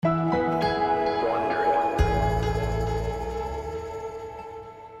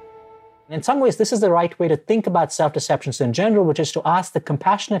In some ways, this is the right way to think about self-deceptions in general, which is to ask the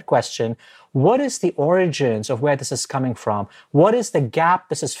compassionate question, what is the origins of where this is coming from? What is the gap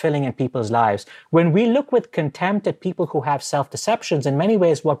this is filling in people's lives? When we look with contempt at people who have self-deceptions, in many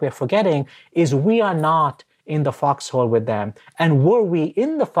ways, what we're forgetting is we are not in the foxhole with them. And were we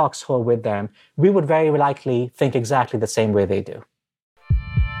in the foxhole with them, we would very likely think exactly the same way they do.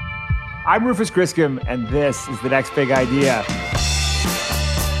 I'm Rufus Griscom, and this is The Next Big Idea.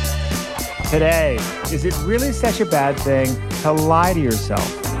 Today, is it really such a bad thing to lie to yourself?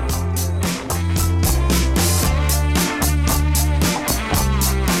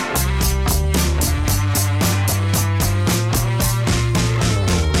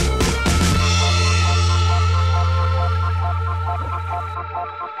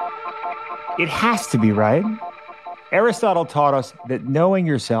 It has to be, right? Aristotle taught us that knowing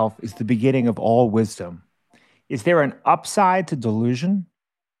yourself is the beginning of all wisdom. Is there an upside to delusion?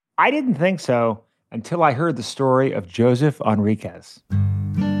 I didn't think so until I heard the story of Joseph Enriquez.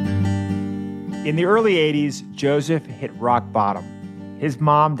 In the early 80s, Joseph hit rock bottom. His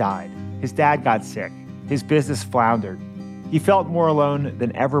mom died. His dad got sick. His business floundered. He felt more alone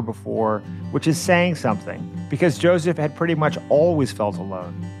than ever before, which is saying something, because Joseph had pretty much always felt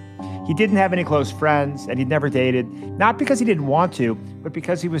alone. He didn't have any close friends, and he'd never dated, not because he didn't want to, but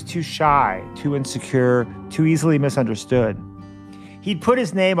because he was too shy, too insecure, too easily misunderstood. He'd put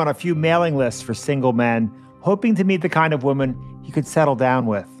his name on a few mailing lists for single men, hoping to meet the kind of woman he could settle down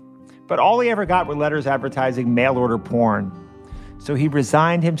with. But all he ever got were letters advertising mail-order porn. So he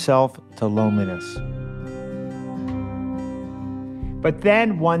resigned himself to loneliness. But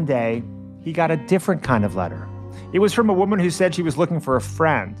then one day, he got a different kind of letter. It was from a woman who said she was looking for a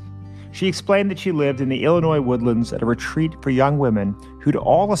friend. She explained that she lived in the Illinois woodlands at a retreat for young women who'd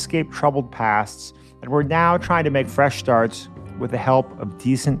all escaped troubled pasts and were now trying to make fresh starts with the help of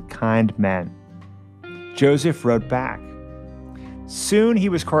decent, kind men. Joseph wrote back. Soon he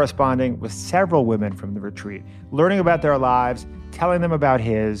was corresponding with several women from the retreat, learning about their lives, telling them about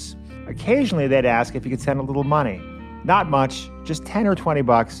his. Occasionally they'd ask if he could send a little money. Not much, just 10 or 20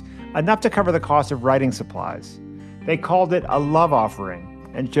 bucks, enough to cover the cost of writing supplies. They called it a love offering,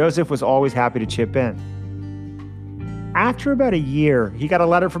 and Joseph was always happy to chip in. After about a year, he got a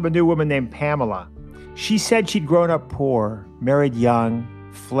letter from a new woman named Pamela. She said she'd grown up poor, married young,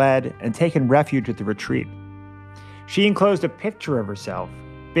 fled, and taken refuge at the retreat. She enclosed a picture of herself,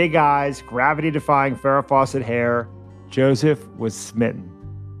 big eyes, gravity-defying Farrah Fawcett hair. Joseph was smitten.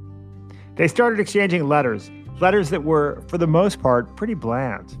 They started exchanging letters that were, for the most part, pretty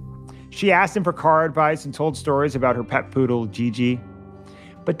bland. She asked him for car advice and told stories about her pet poodle, Gigi.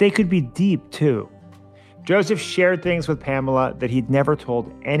 But they could be deep, too. Joseph shared things with Pamela that he'd never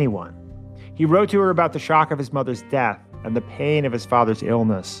told anyone. He wrote to her about the shock of his mother's death and the pain of his father's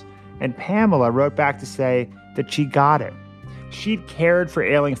illness. And Pamela wrote back to say that she got it. She'd cared for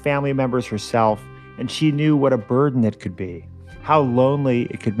ailing family members herself, and she knew what a burden it could be, how lonely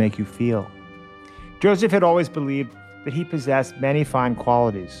it could make you feel. Joseph had always believed that he possessed many fine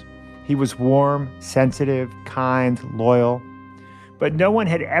qualities. He was warm, sensitive, kind, loyal. But no one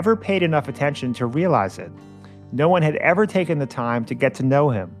had ever paid enough attention to realize it. No one had ever taken the time to get to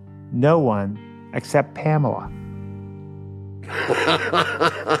know him. No one except Pamela.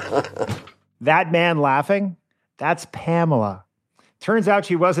 That man laughing, that's Pamela. Turns out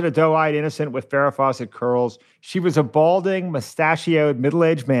she wasn't a doe-eyed innocent with Farrah Fawcett curls. She was a balding, mustachioed,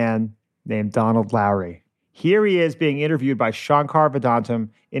 middle-aged man named Donald Lowry. Here he is being interviewed by Shankar Vedantam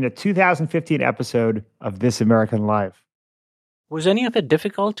in a 2015 episode of This American Life. Was any of it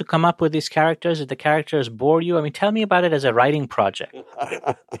difficult to come up with these characters? Did the characters bore you? I mean, tell me about it as a writing project.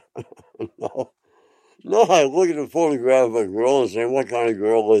 No, I look at a photograph of a girl and say, what kind of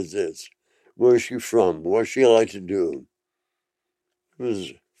girl is this? Where is she from? What does she like to do? It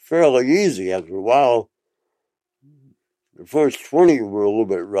was fairly easy after a while. The first 20 were a little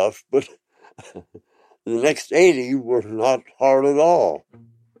bit rough, but the next 80 were not hard at all.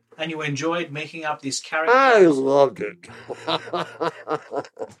 And you enjoyed making up these characters? I loved it.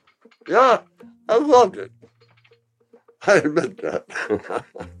 Yeah, I loved it. I admit that.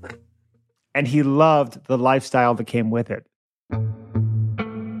 And he loved the lifestyle that came with it.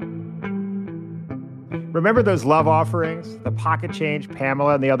 Remember those love offerings? The pocket change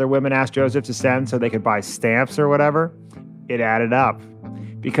Pamela and the other women asked Joseph to send so they could buy stamps or whatever? It added up.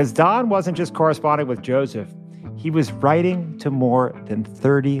 Because Don wasn't just corresponding with Joseph. He was writing to more than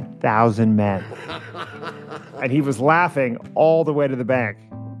 30,000 men. And he was laughing all the way to the bank.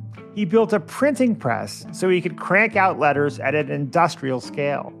 He built a printing press so he could crank out letters at an industrial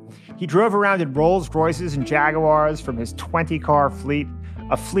scale. He drove around in Rolls Royces and Jaguars from his 20-car fleet,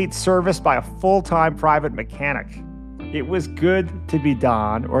 a fleet serviced by a full-time private mechanic. It was good to be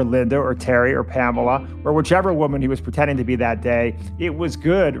Don or Linda or Terry or Pamela or whichever woman he was pretending to be that day. It was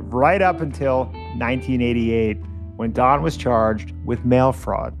good right up until 1988, when Don was charged with mail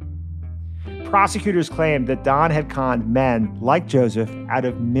fraud. Prosecutors claimed that Don had conned men like Joseph out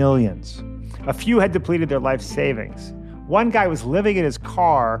of millions. A few had depleted their life savings. One guy was living in his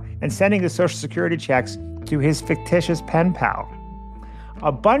car and sending his Social Security checks to his fictitious pen pal.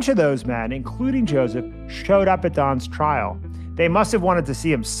 A bunch of those men, including Joseph, showed up at Don's trial. They must have wanted to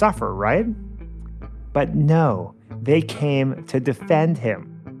see him suffer, right? But no, they came to defend him.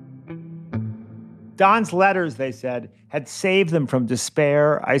 Don's letters, they said, had saved them from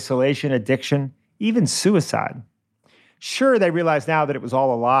despair, isolation, addiction, even suicide. Sure, they realized now that it was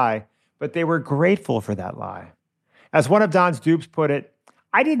all a lie, but they were grateful for that lie. As one of Don's dupes put it,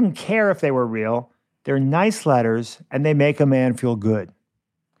 I didn't care if they were real. They're nice letters, and they make a man feel good.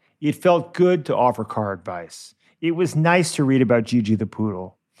 It felt good to offer car advice. It was nice to read about Gigi the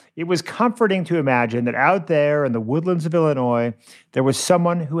poodle. It was comforting to imagine that out there in the woodlands of Illinois, there was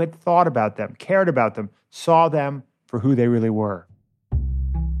someone who had thought about them, cared about them, saw them for who they really were.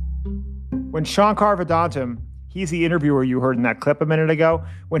 When Shankar Vedantam, he's the interviewer you heard in that clip a minute ago,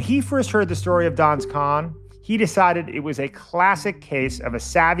 when he first heard the story of Don's con, he decided it was a classic case of a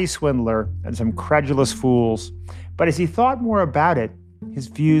savvy swindler and some credulous fools. But as he thought more about it, his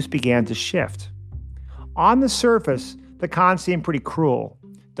views began to shift. On the surface, the con seemed pretty cruel.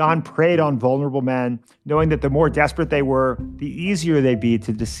 Don preyed on vulnerable men, knowing that the more desperate they were, the easier they'd be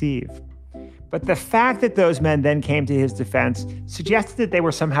to deceive. But the fact that those men then came to his defense suggested that they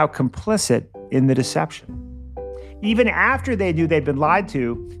were somehow complicit in the deception. Even after they knew they'd been lied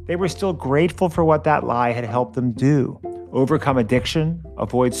to, they were still grateful for what that lie had helped them do: overcome addiction,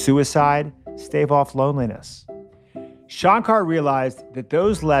 avoid suicide, stave off loneliness. Shankar realized that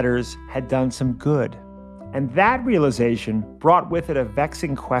those letters had done some good. And that realization brought with it a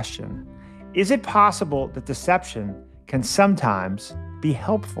vexing question. Is it possible that deception can sometimes be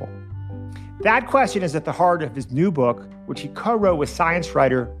helpful? That question is at the heart of his new book, which he co-wrote with science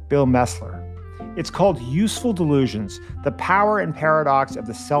writer Bill Messler. It's called Useful Delusions: The Power and Paradox of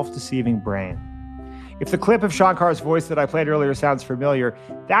the Self-Deceiving Brain. If the clip of Shankar's voice that I played earlier sounds familiar,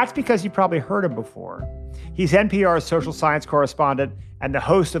 that's because you probably heard him before. He's NPR's social science correspondent and the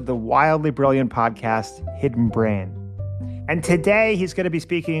host of the wildly brilliant podcast, Hidden Brain. And today, he's going to be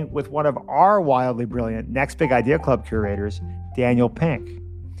speaking with one of our wildly brilliant Next Big Idea Club curators, Daniel Pink.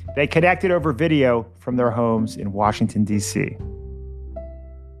 They connected over video from their homes in Washington, D.C.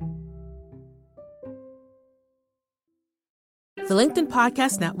 The LinkedIn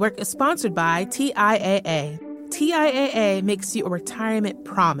Podcast Network is sponsored by TIAA. TIAA makes you a retirement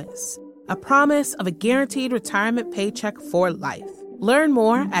promise, a promise of a guaranteed retirement paycheck for life. Learn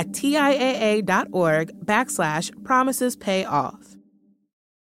more at TIAA.org/promises pay off.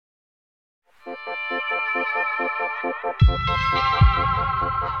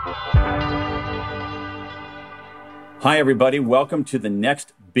 Hi, everybody. Welcome to the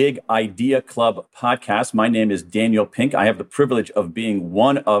Next Big Idea Club podcast. My name is Daniel Pink. I have the privilege of being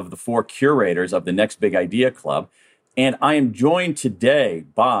one of the 4 curators of the Next Big Idea Club. And I am joined today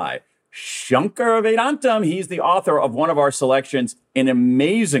by Shankar Vedantam. He's the author of one of our selections, an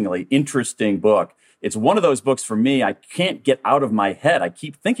amazingly interesting book. It's one of those books for me I can't get out of my head. I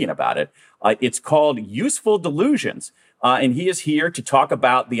keep thinking about it. It's called Useful Delusions. And he is here to talk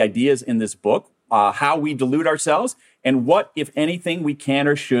about the ideas in this book, how we delude ourselves, and what, if anything, we can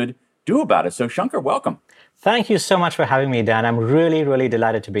or should do about it. So, Shankar, welcome. Thank you so much for having me, Dan. I'm really, really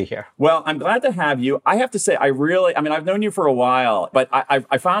delighted to be here. Well, I'm glad to have you. I have to say, I've known you for a while, but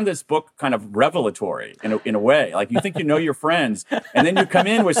I found this book kind of revelatory in a way. Like, you think you know your friends, and then you come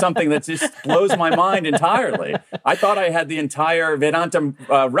in with something that just blows my mind entirely. I thought I had the entire Vedantam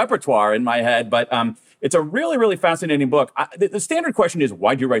repertoire in my head, but it's a really, really fascinating book. The standard question is,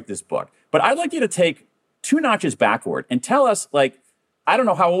 why'd you write this book? But I'd like you to take 2 notches backward and tell us, like, I don't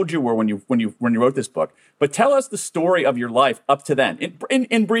know how old you were when you wrote this book, but tell us the story of your life up to then,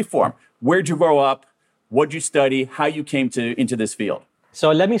 in brief form. Where'd you grow up? What'd you study? How you came into this field?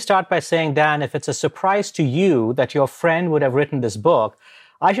 So let me start by saying, Dan, if it's a surprise to you that your friend would have written this book,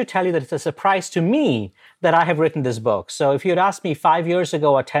 I should tell you that it's a surprise to me that I have written this book. So if you had asked me 5 years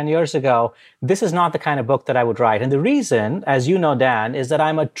ago or 10 years ago, this is not the kind of book that I would write. And the reason, as you know, Dan, is that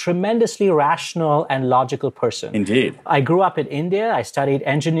I'm a tremendously rational and logical person. Indeed. I grew up in India. I studied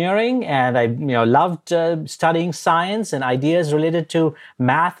engineering, and I loved studying science and ideas related to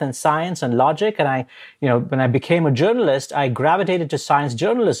math and science and logic. And when I became a journalist, I gravitated to science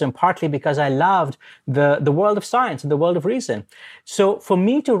journalism partly because I loved the world of science and the world of reason. So for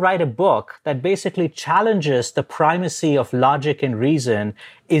me to write a book that basically challenges the primacy of logic and reason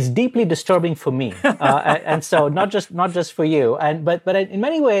is deeply disturbing for me. And so not just for you. But in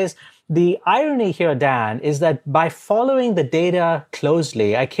many ways, the irony here, Dan, is that by following the data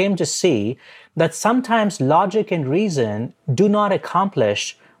closely, I came to see that sometimes logic and reason do not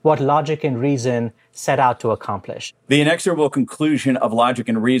accomplish what logic and reason set out to accomplish. The inexorable conclusion of logic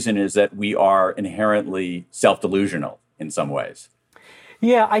and reason is that we are inherently self-delusional in some ways.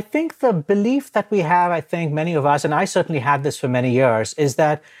 Yeah, I think the belief that we have, I think many of us, and I certainly had this for many years, is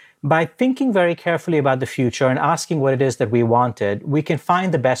that by thinking very carefully about the future and asking what it is that we wanted, we can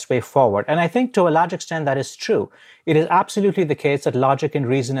find the best way forward. And I think to a large extent that is true. It is absolutely the case that logic and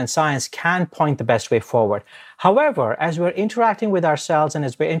reason and science can point the best way forward. However, as we're interacting with ourselves and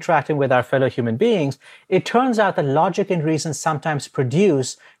as we're interacting with our fellow human beings, it turns out that logic and reason sometimes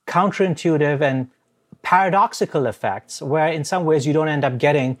produce counterintuitive and paradoxical effects where in some ways you don't end up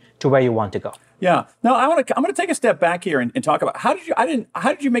getting to where you want to go. Yeah. No, I'm going to take a step back here and talk about how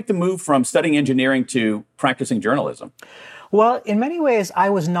did you make the move from studying engineering to practicing journalism? Well, in many ways, I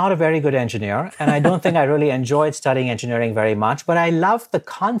was not a very good engineer, and I don't think I really enjoyed studying engineering very much, but I loved the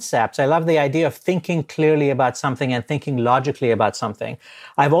concepts. I love the idea of thinking clearly about something and thinking logically about something.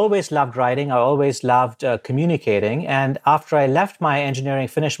 I've always loved writing. I always loved communicating. And after I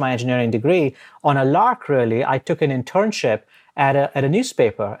finished my engineering degree, on a lark, really, I took an internship at a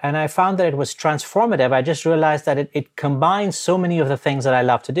newspaper, and I found that it was transformative. I just realized that it combines so many of the things that I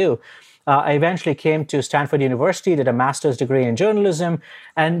love to do. I eventually came to Stanford University, did a master's degree in journalism,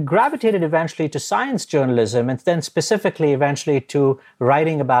 and gravitated eventually to science journalism, and then specifically eventually to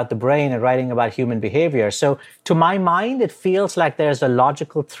writing about the brain and writing about human behavior. So to my mind, it feels like there's a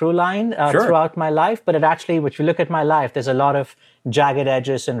logical through line throughout my life, but it actually, if you look at my life, there's a lot of jagged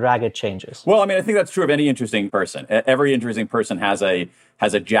edges and ragged changes. Well, I mean, I think that's true of any interesting person. Every interesting person has a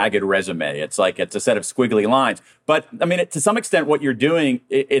jagged resume. It's a set of squiggly lines. But I mean, to some extent, what you're doing,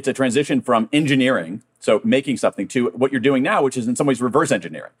 it's a transition from engineering, so making something, to what you're doing now, which is in some ways reverse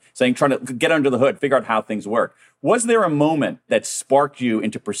engineering, trying to get under the hood, figure out how things work. Was there a moment that sparked you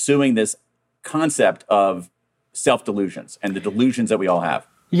into pursuing this concept of self-delusions and the delusions that we all have?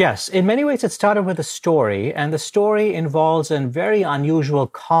 Yes, in many ways it started with a story, and the story involves a very unusual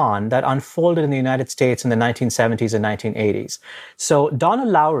con that unfolded in the United States in the 1970s and 1980s. So Donald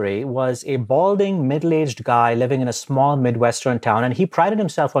Lowry was a balding, middle-aged guy living in a small Midwestern town, and he prided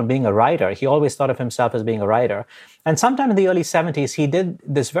himself on being a writer. He always thought of himself as being a writer. And sometime in the early 70s, he did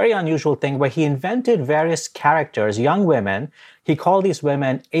this very unusual thing where he invented various characters, young women. He called these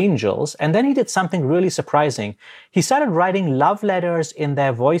women angels. And then he did something really surprising. He started writing love letters in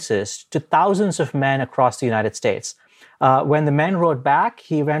their voices to thousands of men across the United States. When the men wrote back,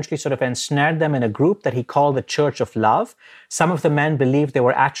 he eventually sort of ensnared them in a group that he called the Church of Love. Some of the men believed they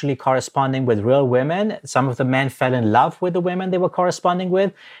were actually corresponding with real women. Some of the men fell in love with the women they were corresponding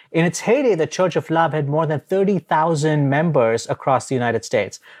with. In its heyday, the Church of Love had more than 30,000 members across the United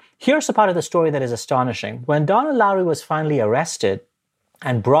States. Here's a part of the story that is astonishing. When Donald Lowry was finally arrested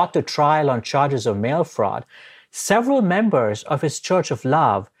and brought to trial on charges of mail fraud, several members of his Church of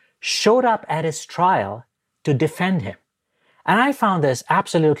Love showed up at his trial to defend him. And I found this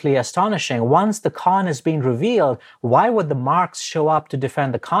absolutely astonishing. Once the con has been revealed, why would the marks show up to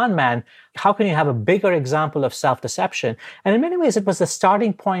defend the con man? How can you have a bigger example of self-deception? And in many ways, it was the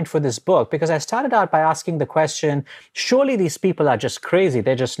starting point for this book, because I started out by asking the question, surely these people are just crazy.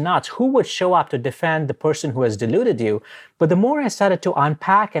 They're just nuts. Who would show up to defend the person who has deluded you? But the more I started to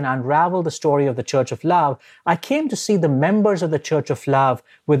unpack and unravel the story of the Church of Love, I came to see the members of the Church of Love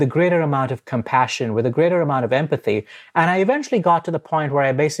with a greater amount of compassion, with a greater amount of empathy. And I eventually got to the point where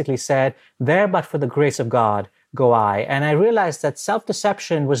I basically said, there but for the grace of God go I. And I realized that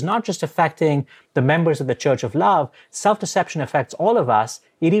self-deception was not just affecting the members of the Church of Love. Self-deception affects all of us.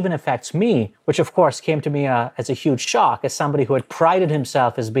 It even affects me, which of course came to me as a huge shock, as somebody who had prided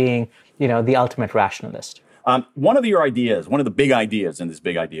himself as being, the ultimate rationalist. One of the big ideas in this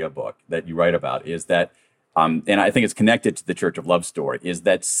big idea book that you write about is that, and I think it's connected to the Church of Love story, is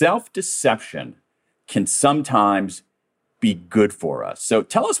that self-deception can sometimes be good for us. So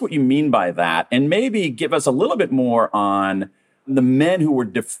tell us what you mean by that, and maybe give us a little bit more on the men who were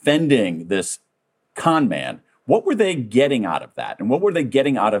defending this con man, what were they getting out of that? And what were they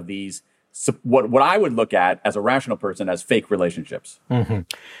getting out of these, what I would look at as a rational person as fake relationships? Mm-hmm.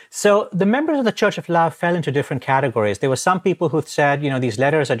 So the members of the Church of Love fell into different categories. There were some people who said, these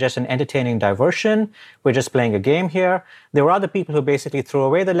letters are just an entertaining diversion. We're just playing a game here. There were other people who basically threw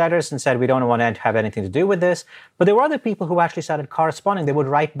away the letters and said, we don't want to have anything to do with this. But there were other people who actually started corresponding. They would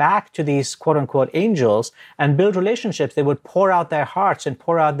write back to these quote unquote angels and build relationships. They would pour out their hearts and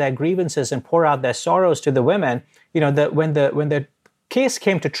pour out their grievances and pour out their sorrows to the women. When the case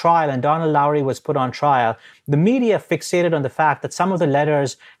came to trial and Donald Lowry was put on trial, the media fixated on the fact that some of the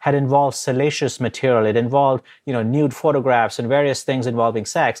letters had involved salacious material. It involved, nude photographs and various things involving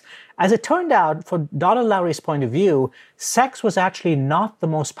sex. As it turned out, for Donald Lowry's point of view, sex was actually not the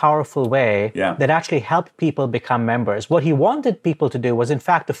most powerful way that actually helped people become members. What he wanted people to do was, in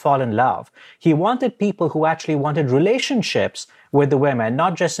fact, to fall in love. He wanted people who actually wanted relationships with the women,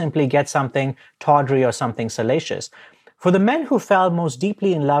 not just simply get something tawdry or something salacious. For the men who fell most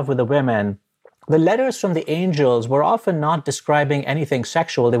deeply in love with the women, the letters from the angels were often not describing anything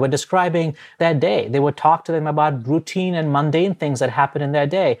sexual. They were describing their day. They would talk to them about routine and mundane things that happen in their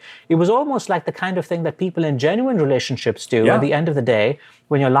day. It was almost like the kind of thing that people in genuine relationships do at the end of the day,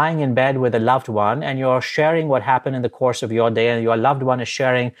 when you're lying in bed with a loved one and you're sharing what happened in the course of your day and your loved one is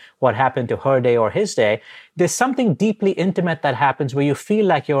sharing what happened to her day or his day. There's something deeply intimate that happens where you feel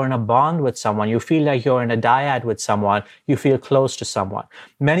like you're in a bond with someone. You feel like you're in a dyad with someone. You feel close to someone.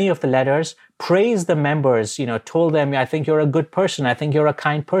 Many of the letters praised the members, told them, I think you're a good person. I think you're a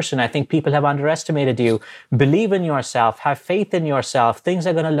kind person. I think people have underestimated you. Believe in yourself. Have faith in yourself. Things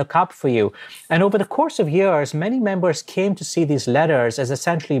are going to look up for you. And over the course of years, many members came to see these letters as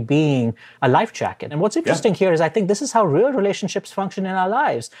essentially being a life jacket. And what's interesting here is I think this is how real relationships function in our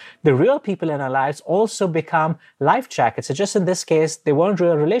lives. The real people in our lives also become life jackets. It's just in this case, they weren't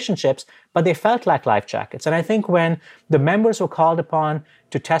real relationships, but they felt like life jackets. And I think when the members were called upon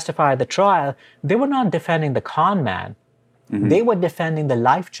to testify at the trial, they were not defending the con man. Mm-hmm. They were defending the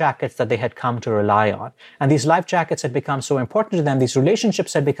life jackets that they had come to rely on. And these life jackets had become so important to them, these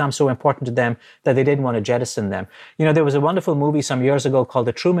relationships had become so important to them that they didn't want to jettison them. There was a wonderful movie some years ago called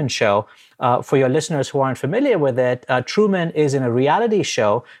The Truman Show. For your listeners who aren't familiar with it, Truman is in a reality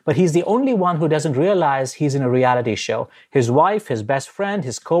show, but he's the only one who doesn't realize he's in a reality show. His wife, his best friend,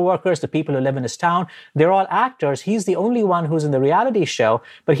 his coworkers, the people who live in his town, they're all actors. He's the only one who's in the reality show,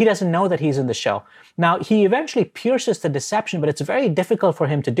 but he doesn't know that he's in the show. Now, he eventually pierces the deception, but it's very difficult for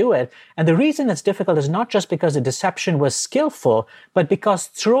him to do it. And the reason it's difficult is not just because the deception was skillful, but because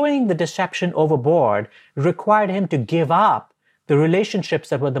throwing the deception overboard required him to give up the relationships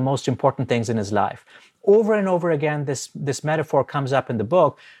that were the most important things in his life. Over and over again, this metaphor comes up in the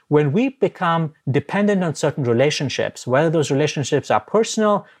book. When we become dependent on certain relationships, whether those relationships are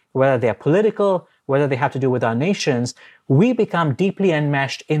personal, whether they are political, whether they have to do with our nations, we become deeply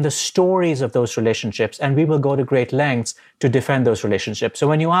enmeshed in the stories of those relationships, and we will go to great lengths to defend those relationships. So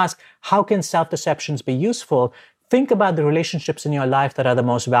when you ask, how can self-deceptions be useful? Think about the relationships in your life that are the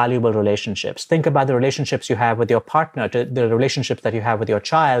most valuable relationships. Think about the relationships you have with your partner, the relationships that you have with your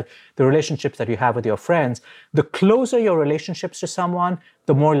child, the relationships that you have with your friends. The closer your relationships to someone,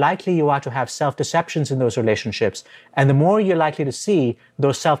 the more likely you are to have self-deceptions in those relationships, and the more you're likely to see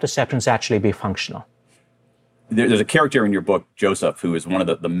those self-deceptions actually be functional. There's a character in your book, Joseph, who is one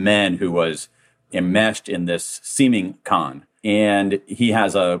of the men who was enmeshed in this seeming con, and he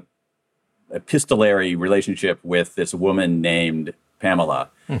has a epistolary relationship with this woman named Pamela.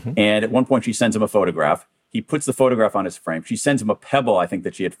 Mm-hmm. And at one point she sends him a photograph. He puts the photograph on his frame. She sends him a pebble, I think,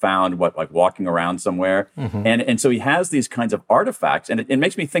 that she had found, walking around somewhere. Mm-hmm. And so he has these kinds of artifacts. And it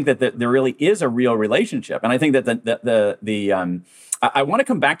makes me think that there really is a real relationship. And I think that I want to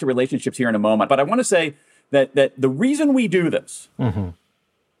come back to relationships here in a moment, but I want to say that the reason we do this mm-hmm.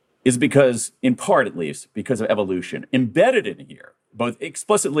 is because, in part at least, because of evolution. Embedded in here, both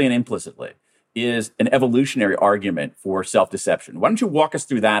explicitly and implicitly, is an evolutionary argument for self-deception. Why don't you walk us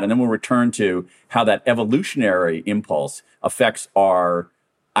through that, and then we'll return to how that evolutionary impulse affects our,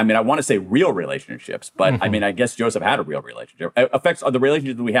 I want to say real relationships, but mm-hmm. I guess Joseph had a real relationship. It affects the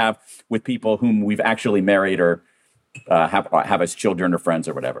relationships that we have with people whom we've actually married or have as children or friends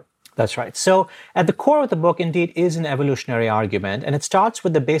or whatever. That's right. So at the core of the book, indeed, is an evolutionary argument. And it starts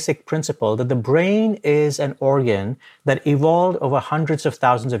with the basic principle that the brain is an organ that evolved over hundreds of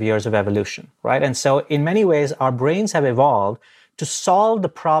thousands of years of evolution, right? And so in many ways, our brains have evolved to solve the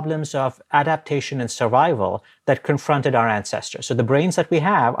problems of adaptation and survival that confronted our ancestors. So the brains that we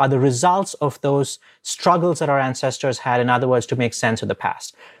have are the results of those struggles that our ancestors had, in other words, to make sense of the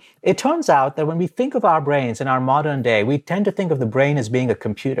past. It turns out that when we think of our brains in our modern day, we tend to think of the brain as being a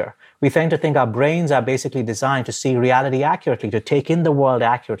computer. We tend to think our brains are basically designed to see reality accurately, to take in the world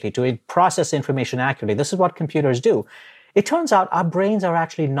accurately, to process information accurately. This is what computers do. It turns out our brains are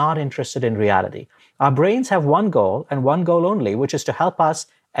actually not interested in reality. Our brains have one goal and one goal only, which is to help us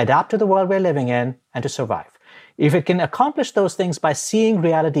adapt to the world we're living in and to survive. If it can accomplish those things by seeing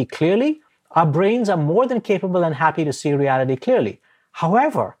reality clearly, our brains are more than capable and happy to see reality clearly.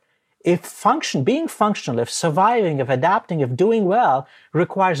 However, if being functional, if surviving, if adapting, if doing well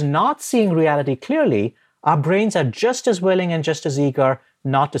requires not seeing reality clearly, our brains are just as willing and just as eager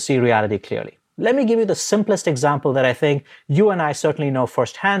not to see reality clearly. Let me give you the simplest example that I think you and I certainly know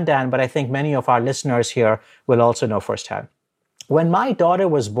firsthand, Dan, but I think many of our listeners here will also know firsthand. When my daughter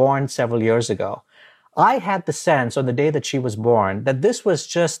was born several years ago, I had the sense on the day that she was born that this was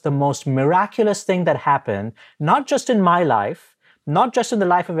just the most miraculous thing that happened, not just in my life, not just in the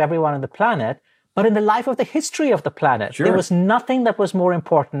life of everyone on the planet, but in the life of the history of the planet. Sure. There was nothing that was more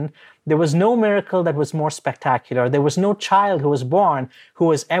important. There was no miracle that was more spectacular. There was no child who was born who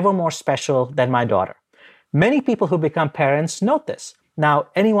was ever more special than my daughter. Many people who become parents note this. Now,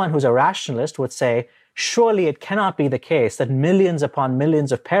 anyone who's a rationalist would say, surely it cannot be the case that millions upon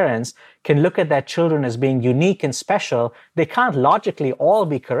millions of parents can look at their children as being unique and special. They can't logically all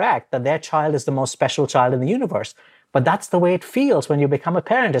be correct that their child is the most special child in the universe. But that's the way it feels when you become a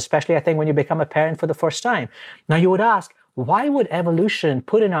parent, especially I think when you become a parent for the first time. Now you would ask, why would evolution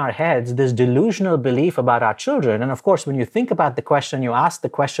put in our heads this delusional belief about our children? And of course, when you think about the question, you ask the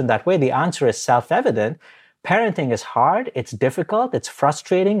question that way, the answer is self-evident. Parenting is hard, it's difficult, it's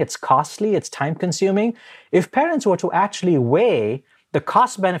frustrating, it's costly, it's time-consuming. If parents were to actually weigh the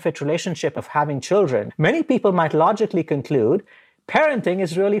cost-benefit relationship of having children, many people might logically conclude parenting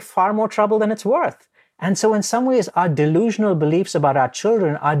is really far more trouble than it's worth. And so in some ways, our delusional beliefs about our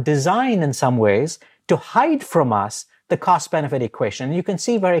children are designed in some ways to hide from us the cost-benefit equation. And you can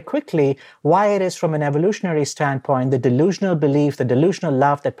see very quickly why it is from an evolutionary standpoint, the delusional belief, the delusional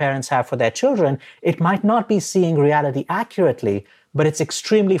love that parents have for their children, it might not be seeing reality accurately, but it's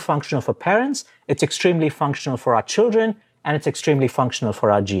extremely functional for parents, it's extremely functional for our children, and it's extremely functional for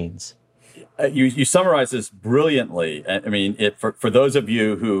our genes. You summarize this brilliantly. I mean, for those of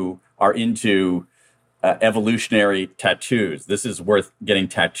you who are into evolutionary tattoos, this is worth getting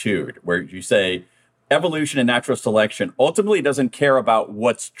tattooed, where you say evolution and natural selection ultimately doesn't care about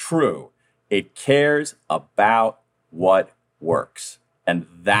what's true. It cares about what works. And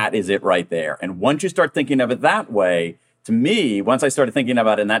that is it right there. And once you start thinking of it that way, to me, once I started thinking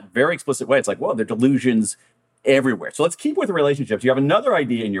about it in that very explicit way, it's like, well, there are delusions everywhere. So let's keep with relationships. You have another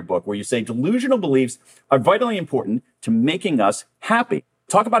idea in your book where you say delusional beliefs are vitally important to making us happy.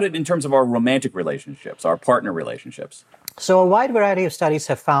 Talk about it in terms of our romantic relationships, our partner relationships. So a wide variety of studies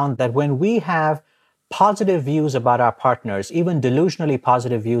have found that when we have positive views about our partners, even delusionally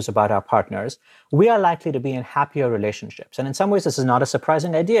positive views about our partners, we are likely to be in happier relationships. And in some ways, this is not a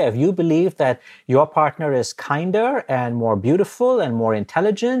surprising idea. If you believe that your partner is kinder and more beautiful and more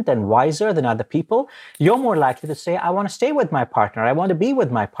intelligent and wiser than other people, you're more likely to say, I want to stay with my partner. I want to be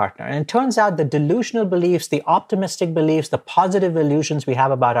with my partner. And it turns out the delusional beliefs, the optimistic beliefs, the positive illusions we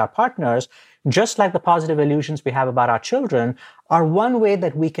have about our partners, just like the positive illusions we have about our children, are one way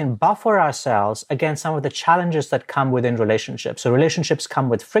that we can buffer ourselves against some of the challenges that come within relationships. So relationships come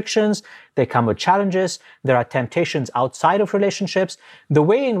with frictions, they come with challenges, there are temptations outside of relationships. The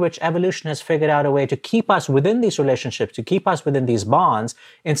way in which evolution has figured out a way to keep us within these relationships, to keep us within these bonds,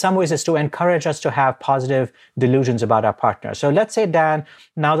 in some ways is to encourage us to have positive delusions about our partner. So let's say, Dan,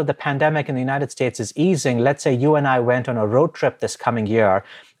 now that the pandemic in the United States is easing, let's say you and I went on a road trip this coming year,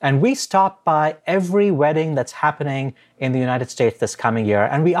 and we stopped by every wedding that's happening in the United States this coming year.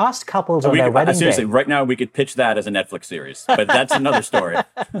 And we asked couples on their wedding seriously, day. right now we could pitch that as a Netflix series, but that's another story.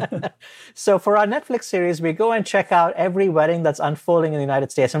 So for our Netflix series, we go and check out every wedding that's unfolding in the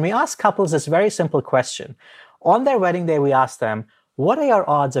United States. And we ask couples this very simple question. On their wedding day, we ask them, what are your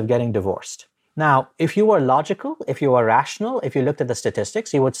odds of getting divorced? Now, if you were logical, if you were rational, if you looked at the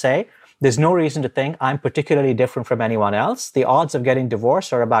statistics, you would say, there's no reason to think I'm particularly different from anyone else. The odds of getting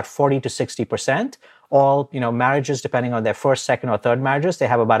divorced are about 40 to 60%. All, marriages, depending on their first, second, or third marriages, they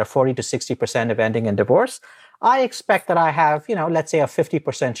have about a 40 to 60% of ending in divorce. I expect that I have, let's say a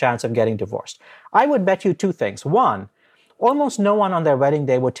 50% chance of getting divorced. I would bet you two things. One, almost no one on their wedding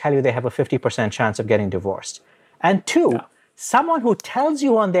day would tell you they have a 50% chance of getting divorced. And two, someone who tells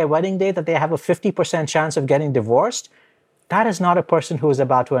you on their wedding day that they have a 50% chance of getting divorced, that is not a person who is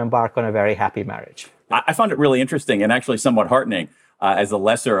about to embark on a very happy marriage. I found it really interesting and actually somewhat heartening as the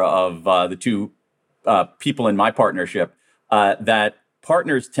lesser of the two people in my partnership that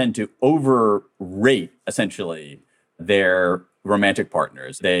partners tend to overrate, essentially, their romantic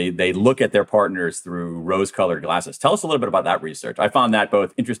partners. They look at their partners through rose-colored glasses. Tell us a little bit about that research. I found that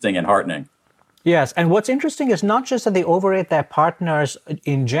both interesting and heartening. Yes, and what's interesting is not just that they overrate their partners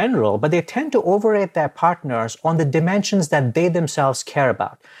in general, but they tend to overrate their partners on the dimensions that they themselves care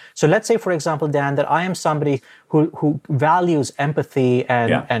about. So let's say, for example, Dan, that I am somebody who values empathy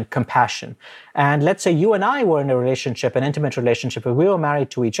and compassion. And let's say you and I were in a relationship, an intimate relationship, and we were married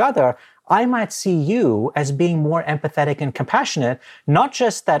to each other. I might see you as being more empathetic and compassionate, not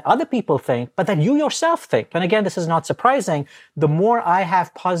just that other people think, but that you yourself think. And again, this is not surprising. The more I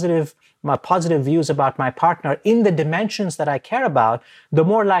have positive views about my partner in the dimensions that I care about, the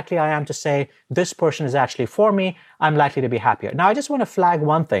more likely I am to say, this person is actually for me, I'm likely to be happier. Now, I just want to flag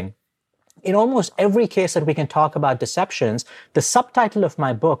one thing. In almost every case that we can talk about deceptions, the subtitle of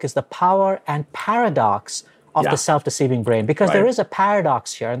my book is The Power and Paradox of the Self-Deceiving Brain, because there is a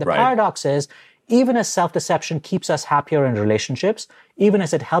paradox here. And the paradox is, even as self-deception keeps us happier in relationships, even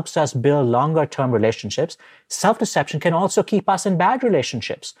as it helps us build longer-term relationships, self-deception can also keep us in bad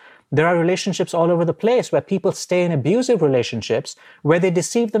relationships. There are relationships all over the place where people stay in abusive relationships, where they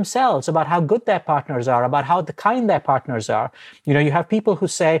deceive themselves about how good their partners are, about how kind their partners are. You know, you have people who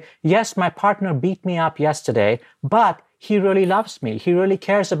say, yes, my partner beat me up yesterday, but he really loves me. He really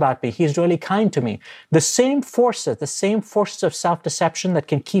cares about me. He's really kind to me. The same forces of self-deception that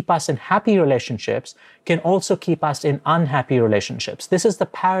can keep us in happy relationships can also keep us in unhappy relationships. This is the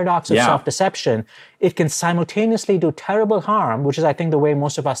paradox of self-deception. It can simultaneously do terrible harm, which is, I think, the way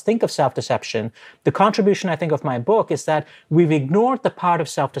most of us think of self-deception. The contribution, I think, of my book is that we've ignored the part of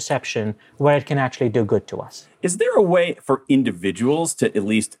self-deception where it can actually do good to us. Is there a way for individuals to at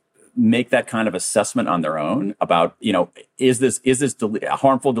least make that kind of assessment on their own about, you know, is this a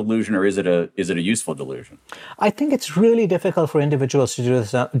harmful delusion or is it a useful delusion? I think it's really difficult for individuals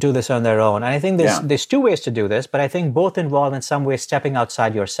to do this on their own. And I think there's two ways to do this, but I think both involve in some way stepping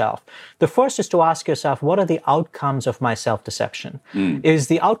outside yourself. The first is to ask yourself, what are the outcomes of my self-deception? Is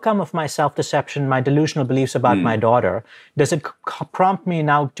the outcome of my self-deception my delusional beliefs about my daughter? Does it prompt me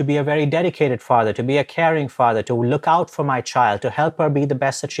now to be a very dedicated father, to be a caring father, to look out for my child, to help her be the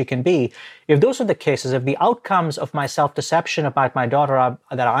best that she can be? If those are the cases, if the outcomes of my self-deception about my daughter are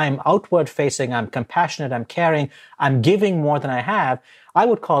that I'm outward facing, I'm compassionate, I'm caring, I'm giving more than I have, I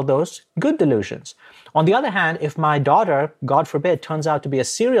would call those good delusions. On the other hand, if my daughter, God forbid, turns out to be a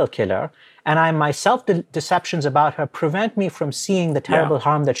serial killer, and my self-deceptions about her prevent me from seeing the terrible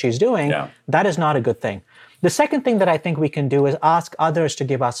harm that she's doing, that is not a good thing. The second thing that I think we can do is ask others to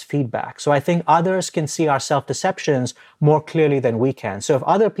give us feedback. So I think others can see our self-deceptions more clearly than we can. So if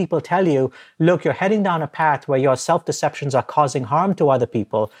other people tell you, look, you're heading down a path where your self-deceptions are causing harm to other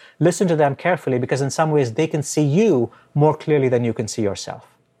people, listen to them carefully, because in some ways they can see you more clearly than you can see yourself.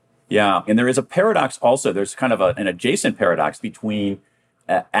 Yeah, and there is a paradox also. There's kind of an adjacent paradox between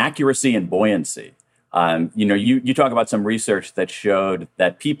accuracy and buoyancy. You talk about some research that showed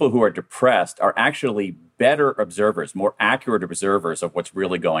that people who are depressed are actually better observers, more accurate observers of what's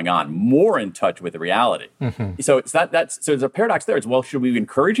really going on, more in touch with reality. So it's so there's a paradox there as well. Should we be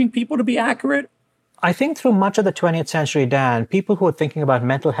encouraging people to be accurate? I think through much of the 20th century, Dan, people who were thinking about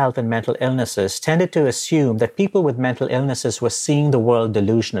mental health and mental illnesses tended to assume that people with mental illnesses were seeing the world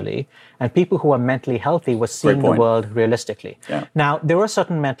delusionally, and people who are mentally healthy were seeing the world realistically. Yeah. Now, there are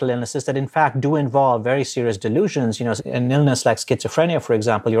certain mental illnesses that in fact do involve very serious delusions. You know, an illness like schizophrenia, for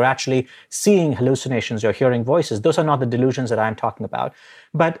example, you're actually seeing hallucinations, you're hearing voices. Those are not the delusions that I'm talking about.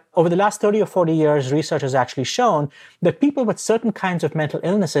 But over the last 30 or 40 years, research has actually shown that people with certain kinds of mental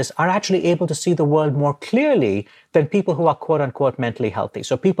illnesses are actually able to see the world more clearly than people who are quote-unquote mentally healthy.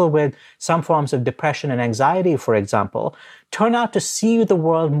 So people with some forms of depression and anxiety, for example, turn out to see the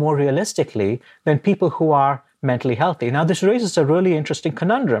world more realistically than people who are mentally healthy. Now, this raises a really interesting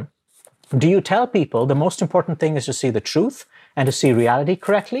conundrum. Do you tell people the most important thing is to see the truth and to see reality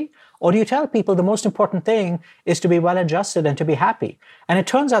correctly? Or do you tell people the most important thing is to be well-adjusted and to be happy? And it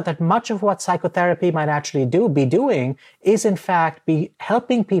turns out that much of what psychotherapy might actually be doing is in fact be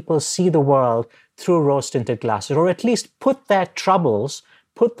helping people see the world through rose-tinted glasses, or at least put their troubles,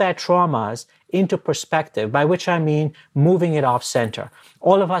 put their traumas into perspective, by which I mean moving it off center.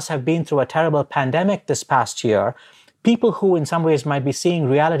 All of us have been through a terrible pandemic this past year. People who in some ways might be seeing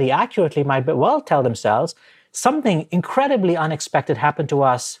reality accurately might well tell themselves, something incredibly unexpected happened to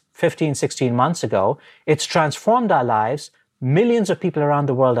us 15, 16 months ago. It's transformed our lives. Millions of people around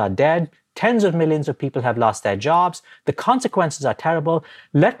the world are dead. Tens of millions of people have lost their jobs. The consequences are terrible.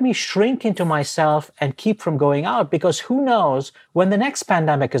 Let me shrink into myself and keep from going out, because who knows when the next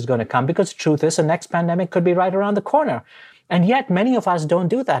pandemic is going to come, because the truth is the next pandemic could be right around the corner. And yet many of us don't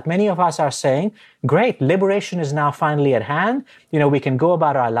do that. Many of us are saying, great, liberation is now finally at hand. We can go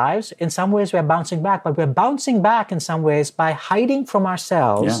about our lives. In some ways, we're bouncing back, but we're bouncing back in some ways by hiding from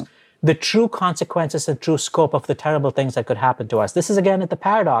ourselves the true consequences and true scope of the terrible things that could happen to us. This is, again, the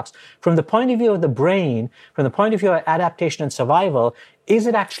paradox. From the point of view of the brain, from the point of view of adaptation and survival, is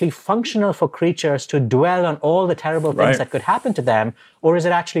it actually functional for creatures to dwell on all the terrible things that could happen to them, or is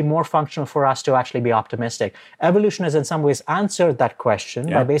it actually more functional for us to actually be optimistic? Evolution has in some ways answered that question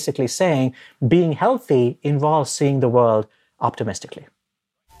by basically saying being healthy involves seeing the world optimistically.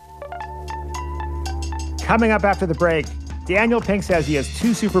 Coming up after the break, Daniel Pink says he has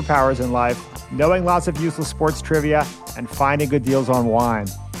two superpowers in life: knowing lots of useless sports trivia and finding good deals on wine.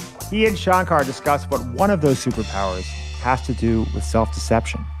 He and Shankar discuss what one of those superpowers has to do with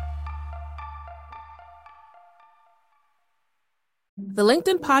self-deception. The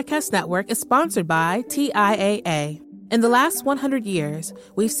LinkedIn Podcast Network is sponsored by TIAA. In the last 100 years,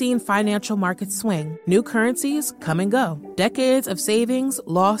 we've seen financial markets swing, new currencies come and go, decades of savings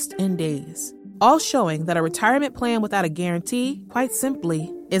lost in days, all showing that a retirement plan without a guarantee, quite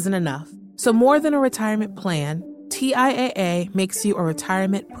simply, isn't enough. So more than a retirement plan, TIAA makes you a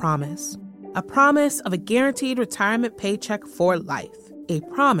retirement promise. A promise of a guaranteed retirement paycheck for life. A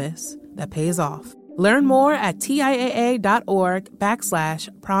promise that pays off. Learn more at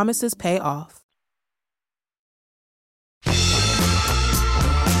TIAA.org/promisespayoff.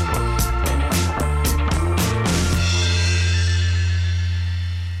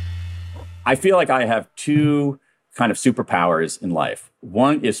 I feel like I have two kind of superpowers in life.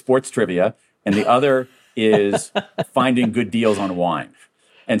 One is sports trivia, and the other is finding good deals on wine.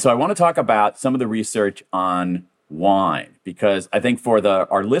 And so I want to talk about some of the research on wine, because I think for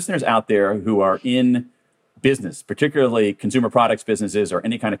our listeners out there who are in business, particularly consumer products businesses or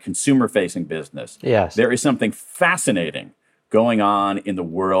any kind of consumer-facing business, there is something fascinating going on in the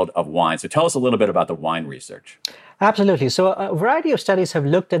world of wine. So tell us a little bit about the wine research. Absolutely. So a variety of studies have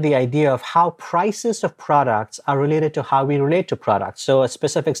looked at the idea of how prices of products are related to how we relate to products. So a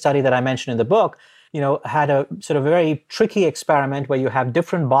specific study that I mentioned in the book, had a sort of very tricky experiment where you have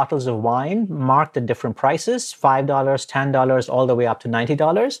different bottles of wine marked at different prices, $5, $10, all the way up to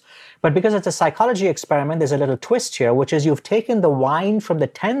 $90. But because it's a psychology experiment, there's a little twist here, which is you've taken the wine from the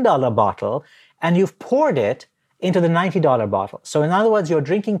 $10 bottle and you've poured it into the $90 bottle. So in other words, you're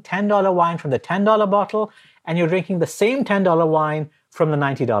drinking $10 wine from the $10 bottle and you're drinking the same $10 wine from the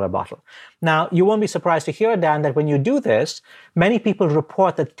 $90 bottle. Now, you won't be surprised to hear, Dan, that when you do this, many people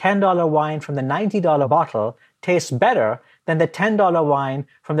report that $10 wine from the $90 bottle tastes better than the $10 wine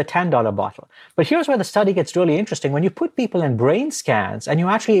from the $10 bottle. But here's where the study gets really interesting. When you put people in brain scans and you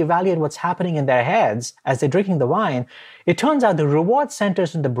actually evaluate what's happening in their heads as they're drinking the wine, it turns out the reward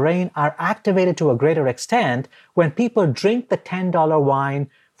centers in the brain are activated to a greater extent when people drink the $10 wine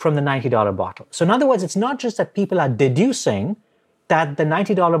from the $90 bottle. So in other words, it's not just that people are deducing that the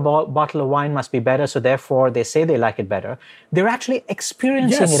 $90 bottle of wine must be better, so therefore they say they like it better. They're actually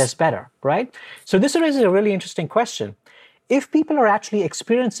experiencing it as better, right? So this raises a really interesting question. If people are actually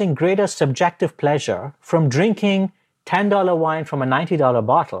experiencing greater subjective pleasure from drinking $10 wine from a $90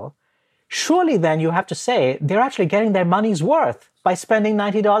 bottle, surely then you have to say they're actually getting their money's worth by spending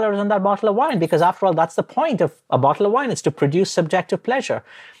 $90 on that bottle of wine, because after all, that's the point of a bottle of wine, is to produce subjective pleasure.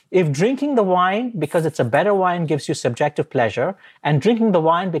 If drinking the wine because it's a better wine gives you subjective pleasure, and drinking the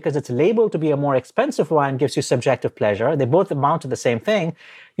wine because it's labeled to be a more expensive wine gives you subjective pleasure, they both amount to the same thing,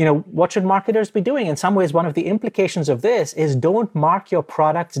 what should marketers be doing? In some ways, one of the implications of this is don't mark your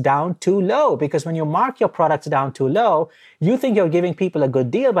products down too low, because when you mark your products down too low, you think you're giving people a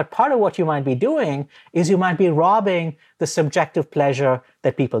good deal, but part of what you might be doing is you might be robbing the subjective pleasure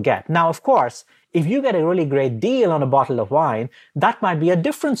that people get. Now, of course, if you get a really great deal on a bottle of wine, that might be a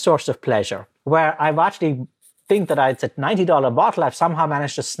different source of pleasure, where I've actually think that it's a $90 bottle, I've somehow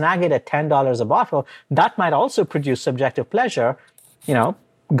managed to snag it at $10 a bottle. That might also produce subjective pleasure.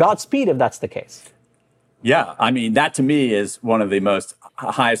 Godspeed if that's the case. Yeah, I mean, that to me is one of the most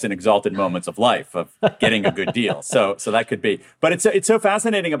highest and exalted moments of life, of getting a good deal. So that could be. But it's so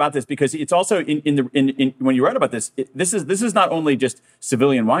fascinating about this, because it's also in when you write about this, this is not only just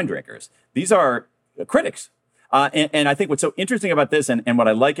civilian wine drinkers. These are critics. And I think what's so interesting about this, and what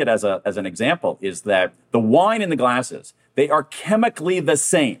I like it as an example, is that the wine in the glasses, they are chemically the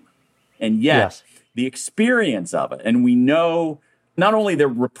same, and yet the experience of it, and we know not only the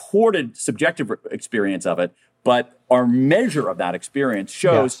reported subjective experience of it, but our measure of that experience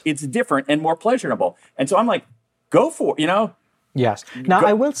shows it's different and more pleasurable. And so I'm like, go for it, Yes. Now,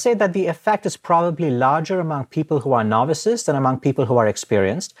 I will say that the effect is probably larger among people who are novices than among people who are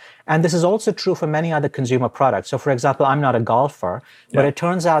experienced. And this is also true for many other consumer products. So, for example, I'm not a golfer, but it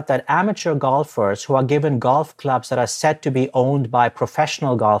turns out that amateur golfers who are given golf clubs that are said to be owned by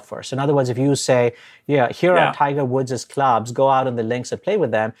professional golfers. In other words, if you say, here are Tiger Woods' clubs, go out on the links and play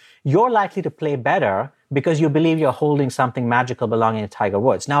with them, you're likely to play better because you believe you're holding something magical belonging to Tiger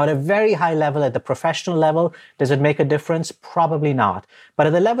Woods. Now, at a very high level, at the professional level, does it make a difference? Probably not. But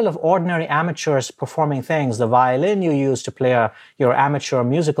at the level of ordinary amateurs performing things, the violin you use to play your amateur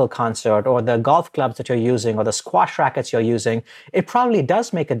musical concert, or the golf clubs that you're using, or the squash rackets you're using, it probably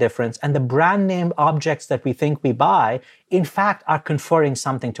does make a difference. And the brand name objects that we think we buy, in fact, are conferring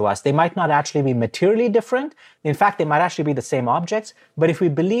something to us. They might not actually be materially different. In fact, they might actually be the same objects. But if we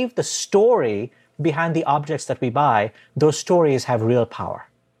believe the story behind the objects that we buy, those stories have real power.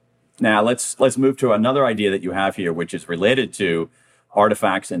 Now, let's move to another idea that you have here, which is related to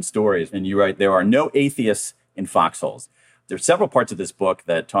artifacts and stories. And you write, there are no atheists in foxholes. There's several parts of this book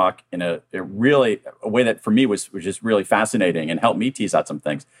that talk in a way that for me was just really fascinating and helped me tease out some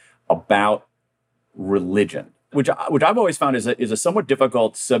things about religion, which I've always found is a somewhat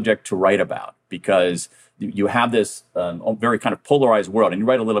difficult subject to write about, because you have this very kind of polarized world, and you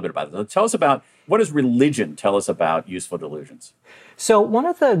write a little bit about it. So tell us about, what does religion tell us about useful delusions? So one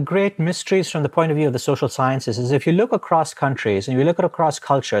of the great mysteries from the point of view of the social sciences is if you look across countries and you look at across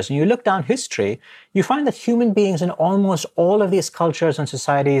cultures and you look down history, you find that human beings in almost all of these cultures and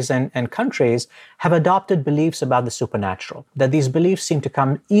societies and countries have adopted beliefs about the supernatural, that these beliefs seem to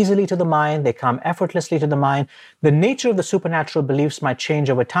come easily to the mind, they come effortlessly to the mind. The nature of the supernatural beliefs might change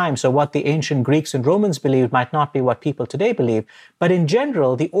over time. So what the ancient Greeks and Romans believed might not be what people today believe. But in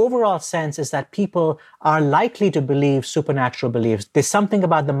general, the overall sense is that people are likely to believe supernatural beliefs. There's something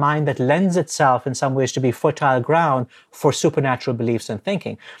about the mind that lends itself in some ways to be fertile ground for supernatural beliefs and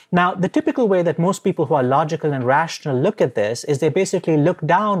thinking. Now, the typical way that most people who are logical and rational look at this is they basically look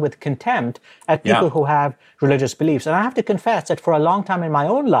down with contempt at people who have religious beliefs. And I have to confess that for a long time in my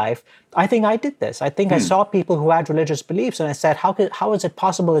own life, I think I did this. I think I saw people who had religious beliefs and I said, how is it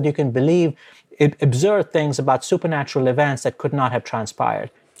possible that you can believe absurd things about supernatural events that could not have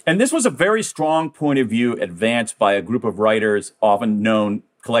transpired? And this was a very strong point of view advanced by a group of writers, often known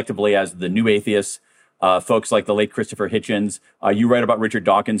collectively as the New Atheists, folks like the late Christopher Hitchens. You write about Richard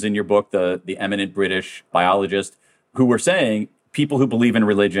Dawkins in your book, the eminent British biologist, who were saying people who believe in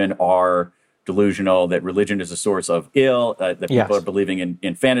religion are delusional, that religion is a source of ill, that people are believing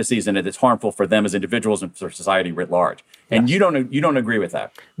in fantasies, and that it's harmful for them as individuals and for society writ large. And you don't agree with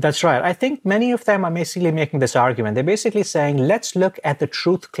that. That's right. I think many of them are basically making this argument. They're basically saying, let's look at the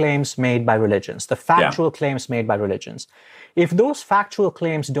truth claims made by religions, the factual claims made by religions. If those factual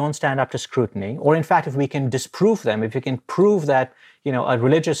claims don't stand up to scrutiny, or in fact, if we can disprove them, if we can prove that, a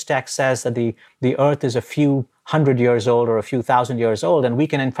religious text says that the earth is a few hundred years old or a few thousand years old, and we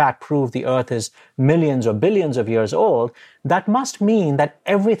can in fact prove the earth is millions or billions of years old, that must mean that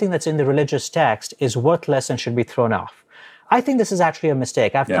everything that's in the religious text is worthless and should be thrown off. I think this is actually a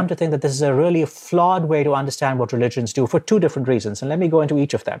mistake. I've come to think that this is a really flawed way to understand what religions do for two different reasons. And let me go into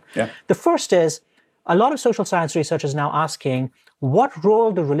each of them. The first is, a lot of social science research is now asking, what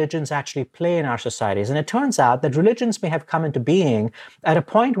role do religions actually play in our societies? And it turns out that religions may have come into being at a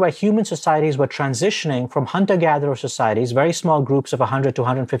point where human societies were transitioning from hunter-gatherer societies, very small groups of 100 to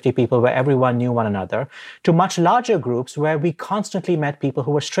 150 people where everyone knew one another, to much larger groups where we constantly met people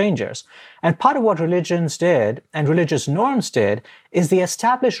who were strangers. And part of what religions did, and religious norms did, is they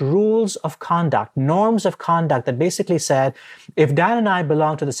established rules of conduct, norms of conduct that basically said, if Dan and I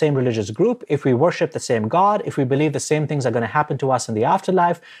belong to the same religious group, if we worship the same God, if we believe the same things are going to happen to us in the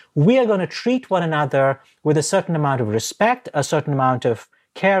afterlife, we are going to treat one another with a certain amount of respect, a certain amount of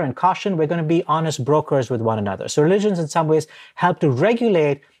care and caution. We're going to be honest brokers with one another. So religions in some ways help to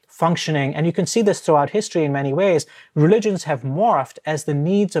regulate functioning, and you can see this throughout history in many ways. Religions have morphed as the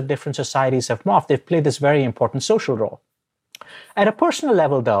needs of different societies have morphed. They've played this very important social role. At a personal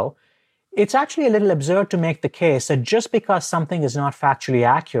level, though, it's actually a little absurd to make the case that just because something is not factually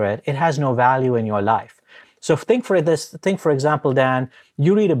accurate, it has no value in your life. So think for example, Dan,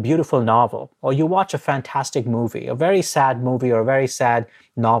 you read a beautiful novel, or you watch a fantastic movie, a very sad movie or a very sad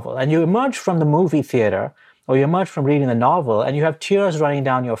novel, and you emerge from the movie theater, or you emerge from reading the novel, and you have tears running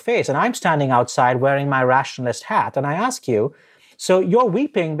down your face, and I'm standing outside wearing my rationalist hat, and I ask you, so you're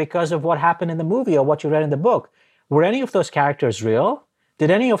weeping because of what happened in the movie or what you read in the book. Were any of those characters real? Did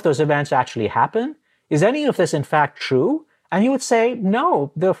any of those events actually happen? Is any of this in fact true? And you would say,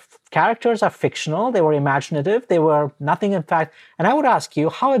 no, the characters are fictional. They were imaginative. They were nothing, in fact. And I would ask you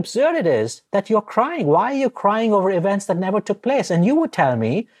how absurd it is that you're crying. Why are you crying over events that never took place? And you would tell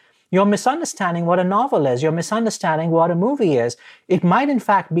me, you're misunderstanding what a novel is. You're misunderstanding what a movie is. It might, in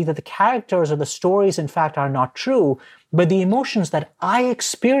fact, be that the characters or the stories, in fact, are not true, but the emotions that I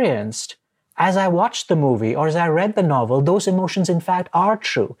experienced as I watched the movie or as I read the novel, those emotions, in fact, are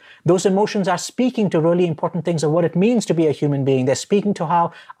true. Those emotions are speaking to really important things of what it means to be a human being. They're speaking to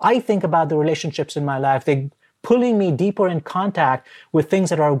how I think about the relationships in my life. They're pulling me deeper in contact with things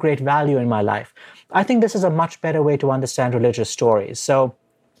that are of great value in my life. I think this is a much better way to understand religious stories. So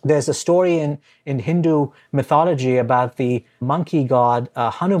there's a story in Hindu mythology about the monkey god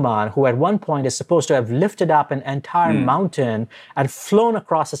Hanuman, who at one point is supposed to have lifted up an entire mountain and flown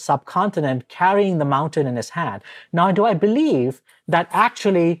across a subcontinent carrying the mountain in his hand. Now, do I believe that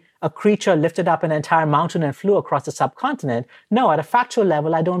actually a creature lifted up an entire mountain and flew across the subcontinent? No, at a factual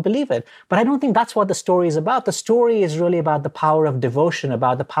level, I don't believe it. But I don't think that's what the story is about. The story is really about the power of devotion,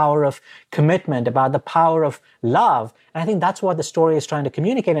 about the power of commitment, about the power of love. And I think that's what the story is trying to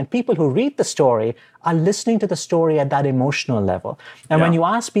communicate. And people who read the story are listening to the story at that emotional level. And when you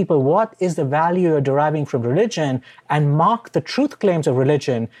ask people, what is the value you're deriving from religion, and mock the truth claims of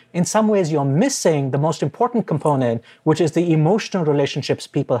religion, in some ways you're missing the most important component, which is the emotional relationships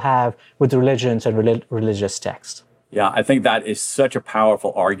people have with religions and religious texts. Yeah, I think that is such a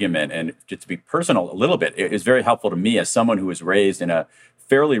powerful argument. And just to be personal a little bit, it is very helpful to me as someone who was raised in a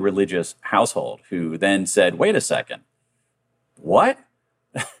fairly religious household, who then said, wait a second, what?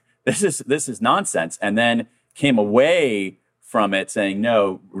 This is nonsense. And then came away from it saying,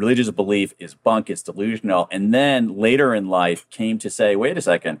 no, religious belief is bunk, it's delusional. And then later in life came to say, wait a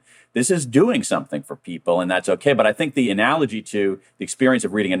second, this is doing something for people and that's okay. But I think the analogy to the experience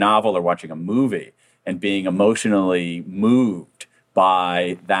of reading a novel or watching a movie and being emotionally moved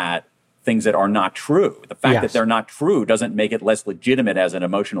by that, things that are not true. The fact that they're not true doesn't make it less legitimate as an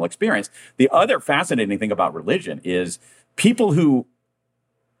emotional experience. The other fascinating thing about religion is people who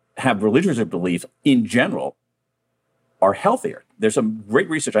have religious beliefs in general are healthier. There's some great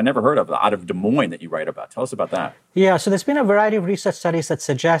research I never heard of out of Des Moines that you write about. Tell us about that. Yeah, so there's been a variety of research studies that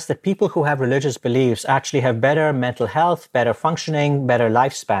suggest that people who have religious beliefs actually have better mental health, better functioning, better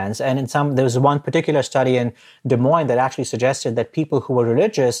lifespans. And there was one particular study in Des Moines that actually suggested that people who were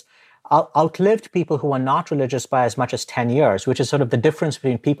religious outlived people who are not religious by as much as 10 years, which is sort of the difference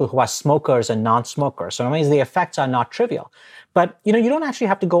between people who are smokers and non-smokers. So it means the effects are not trivial. But, you don't actually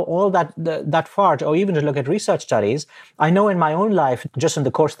have to go all that far or even to look at research studies. I know in my own life, just in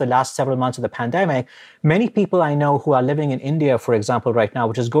the course of the last several months of the pandemic, many people I know who are living in India, for example, right now,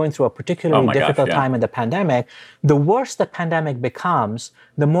 which is going through a particularly difficult time in the pandemic, the worse the pandemic becomes,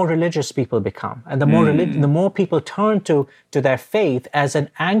 the more religious people become. And the more people turn to their faith as an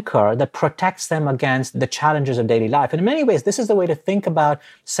anchor that protects them against the challenges of daily life. And in many ways, this is the way to think about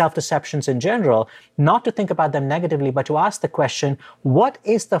self-deceptions in general, not to think about them negatively, but to ask the question, what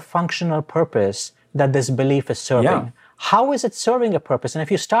is the functional purpose that this belief is serving? Yeah. How is it serving a purpose? And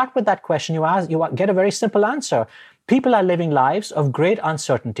if you start with that question, you get a very simple answer. People are living lives of great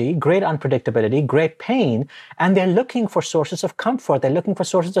uncertainty, great unpredictability, great pain, and they're looking for sources of comfort. They're looking for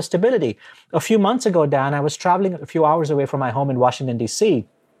sources of stability. A few months ago, Dan, I was traveling a few hours away from my home in Washington, D.C.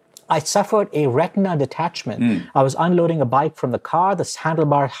 I suffered a retina detachment. I was unloading a bike from the car. The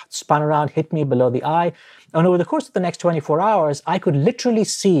handlebar spun around, hit me below the eye. And over the course of the next 24 hours, I could literally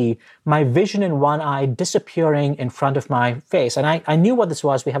see my vision in one eye disappearing in front of my face. And I knew what this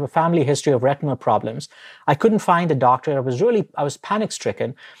was. We have a family history of retinal problems. I couldn't find a doctor. I was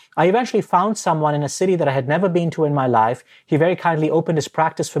panic-stricken. I eventually found someone in a city that I had never been to in my life. He very kindly opened his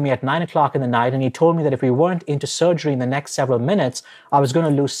practice for me at 9 o'clock in the night, and he told me that if we weren't into surgery in the next several minutes, I was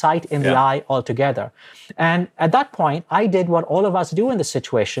going to lose sight in the eye altogether. And at that point, I did what all of us do in this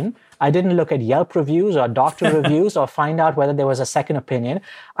situation. I didn't look at Yelp reviews or doctor reviews or find out whether there was a second opinion.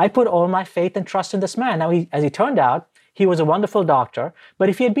 I put all my faith and trust in this man. Now, as he turned out, he was a wonderful doctor, but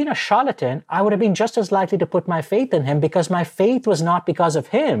if he had been a charlatan, I would have been just as likely to put my faith in him, because my faith was not because of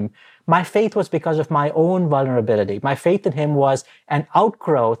him. My faith was because of my own vulnerability. My faith in him was an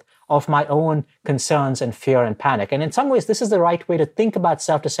outgrowth of my own concerns and fear and panic. And in some ways, this is the right way to think about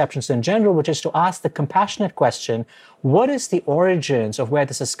self-deceptions in general, which is to ask the compassionate question, what is the origins of where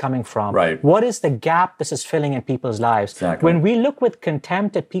this is coming from? Right. What is the gap this is filling in people's lives? Exactly. When we look with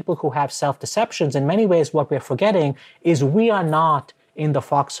contempt at people who have self-deceptions, in many ways, what we're forgetting is we are not in the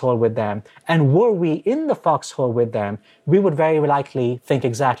foxhole with them. And were we in the foxhole with them, we would very likely think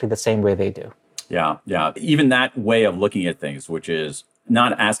exactly the same way they do. Yeah. Even that way of looking at things, which is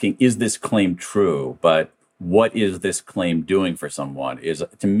not asking, is this claim true, but what is this claim doing for someone is,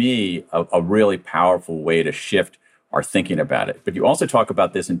 to me, a really powerful way to shift our thinking about it. But you also talk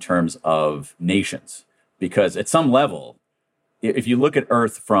about this in terms of nations, because at some level, if you look at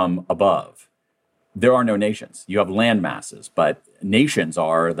Earth from above, there are no nations. You have land masses, but nations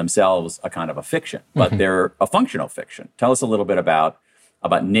are themselves a kind of a fiction, but they're a functional fiction. Tell us a little bit about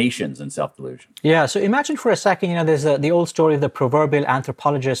nations and self-delusion. Yeah, so imagine for a second, there's the old story of the proverbial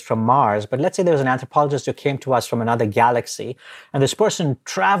anthropologist from Mars, but let's say there was an anthropologist who came to us from another galaxy, and this person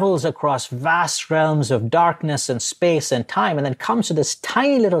travels across vast realms of darkness and space and time, and then comes to this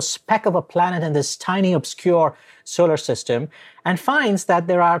tiny little speck of a planet in this tiny, obscure solar system, and finds that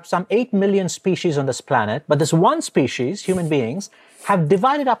there are some 8 million species on this planet, but this one species, human beings, have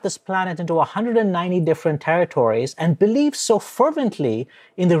divided up this planet into 190 different territories and believe so fervently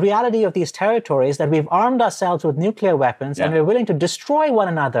in the reality of these territories that we've armed ourselves with nuclear weapons and we're willing to destroy one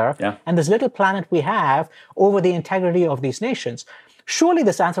another and this little planet we have over the integrity of these nations. Surely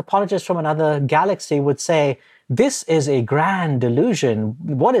this anthropologist from another galaxy would say, this is a grand delusion.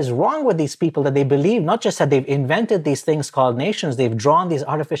 What is wrong with these people that they believe not just that they've invented these things called nations, they've drawn these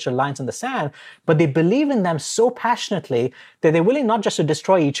artificial lines in the sand, but they believe in them so passionately that they're willing not just to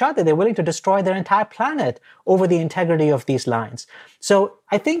destroy each other, they're willing to destroy their entire planet over the integrity of these lines. So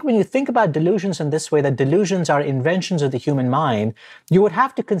I think when you think about delusions in this way, that delusions are inventions of the human mind, you would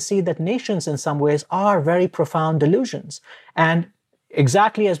have to concede that nations in some ways are very profound delusions. And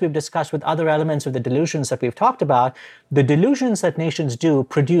exactly as we've discussed with other elements of the delusions that we've talked about, the delusions that nations do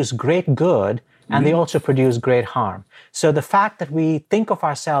produce great good and they also produce great harm. So the fact that we think of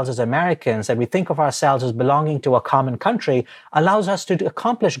ourselves as Americans, that we think of ourselves as belonging to a common country, allows us to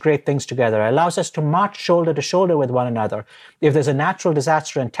accomplish great things together, allows us to march shoulder to shoulder with one another. If there's a natural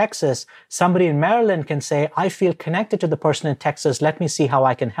disaster in Texas, somebody in Maryland can say, I feel connected to the person in Texas, let me see how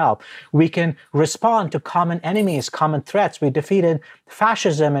I can help. We can respond to common enemies, common threats. We defeated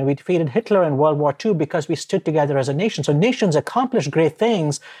fascism and we defeated Hitler in World War II because we stood together as a nation. So nations accomplish great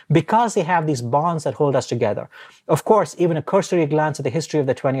things because they have these bonds that hold us together. Of course, even a cursory glance at the history of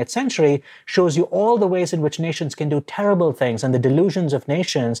the 20th century shows you all the ways in which nations can do terrible things and the delusions of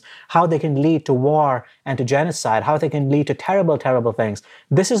nations, how they can lead to war and to genocide, how they can lead to terrible, terrible things.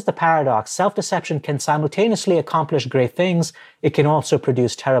 This is the paradox. Self-deception can simultaneously accomplish great things. It can also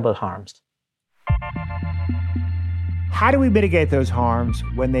produce terrible harms. How do we mitigate those harms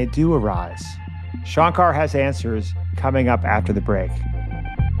when they do arise? Shankar has answers coming up after the break.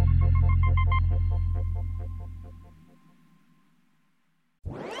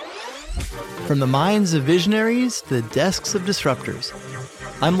 From the minds of visionaries to the desks of disruptors,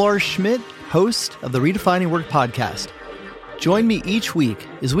 I'm Lars Schmidt, host of the Redefining Work podcast. Join me each week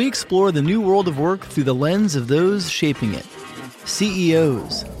as we explore the new world of work through the lens of those shaping it.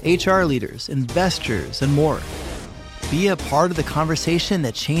 CEOs, HR leaders, investors, and more. Be a part of the conversation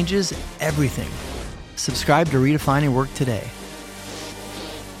that changes everything. Subscribe to Redefining Work today.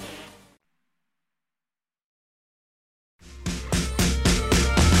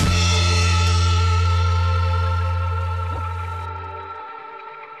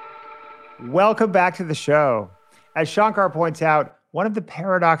 Welcome back to the show. As Shankar points out, one of the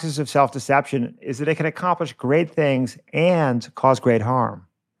paradoxes of self-deception is that it can accomplish great things and cause great harm.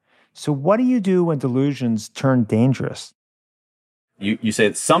 So what do you do when delusions turn dangerous? You say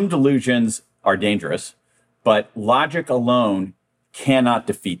that some delusions are dangerous, but logic alone cannot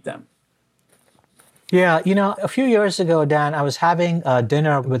defeat them. Yeah, a few years ago, Dan, I was having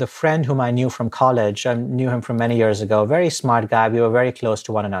dinner with a friend whom I knew from college. I knew him from many years ago. Very smart guy. We were very close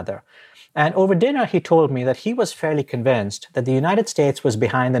to one another. And over dinner, he told me that he was fairly convinced that the United States was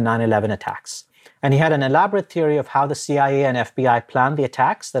behind the 9/11 attacks. And he had an elaborate theory of how the CIA and FBI planned the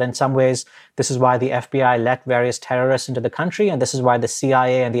attacks, that in some ways, this is why the FBI let various terrorists into the country, and this is why the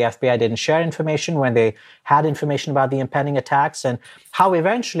CIA and the FBI didn't share information when they had information about the impending attacks, and how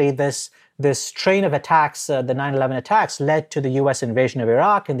eventually this train of attacks, the 9/11 attacks, led to the U.S. invasion of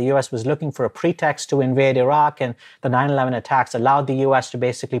Iraq, and the U.S. was looking for a pretext to invade Iraq, and the 9/11 attacks allowed the U.S. to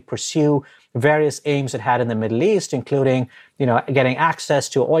basically pursue various aims it had in the Middle East, including, getting access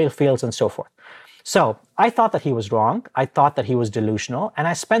to oil fields and so forth. So I thought that he was wrong. I thought that he was delusional, and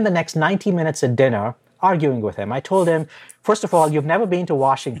I spent the next 90 minutes at dinner arguing with him. I told him, First of all, you've never been to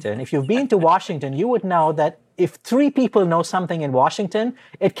Washington. If you've been to Washington, you would know that if 3 people know something in Washington,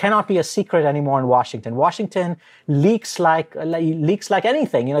 it cannot be a secret anymore in Washington. Washington leaks like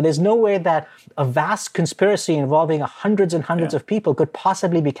anything. There's no way that a vast conspiracy involving hundreds and hundreds of people could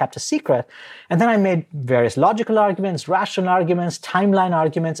possibly be kept a secret. And then I made various logical arguments, rational arguments, timeline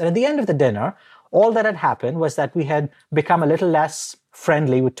arguments. And at the end of the dinner, all that had happened was that we had become a little less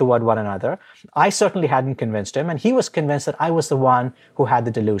friendly toward one another. I certainly hadn't convinced him, and he was convinced that I was the one who had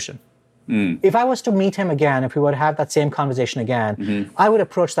the delusion. If I was to meet him again, if we were to have that same conversation again, I would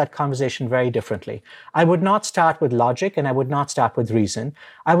approach that conversation very differently. I would not start with logic and I would not start with reason.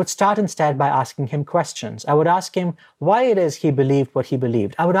 I would start instead by asking him questions. I would ask him why it is he believed what he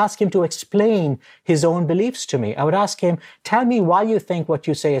believed. I would ask him to explain his own beliefs to me. I would ask him, tell me why you think what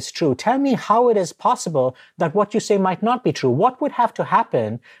you say is true. Tell me how it is possible that what you say might not be true. What would have to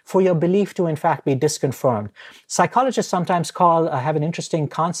happen for your belief to in fact be disconfirmed? Psychologists sometimes have an interesting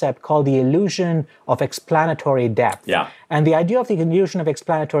concept called the illusion of explanatory depth. Yeah. And the idea of the illusion of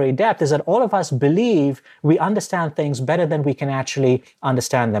explanatory depth is that all of us believe we understand things better than we can actually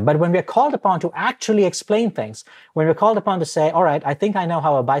understand them. But when we're called upon to actually explain things, when we're called upon to say, all right, I think I know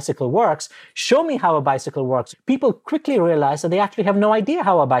how a bicycle works, show me how a bicycle works, people quickly realize that they actually have no idea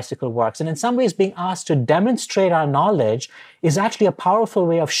how a bicycle works. And in some ways, being asked to demonstrate our knowledge is actually a powerful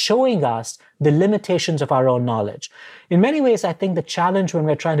way of showing us the limitations of our own knowledge. In many ways, I think the challenge when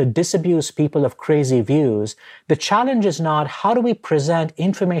we're trying to disabuse people of crazy views, the challenge is not how do we present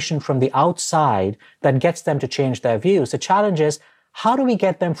information from the outside that gets them to change their views. The challenge is how do we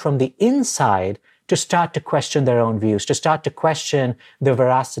get them from the inside to start to question their own views, to start to question the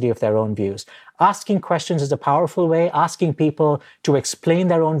veracity of their own views. Asking questions is a powerful way. Asking people to explain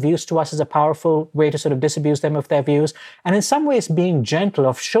their own views to us is a powerful way to sort of disabuse them of their views. And in some ways, being gentle,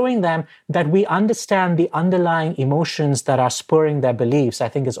 of showing them that we understand the underlying emotions that are spurring their beliefs, I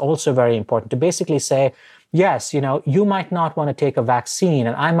think is also very important. To basically say, yes, you might not want to take a vaccine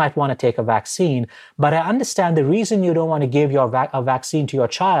and I might want to take a vaccine, but I understand the reason you don't want to give a vaccine to your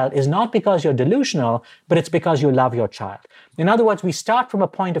child is not because you're delusional, but it's because you love your child. In other words, we start from a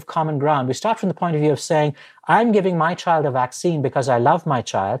point of common ground. We start from the point of view of saying, I'm giving my child a vaccine because I love my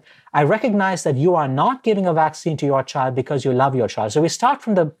child. I recognize that you are not giving a vaccine to your child because you love your child. So we start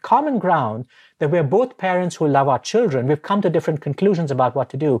from the common ground that we're both parents who love our children. We've come to different conclusions about what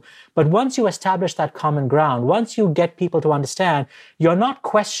to do. But once you establish that common ground, once you get people to understand, you're not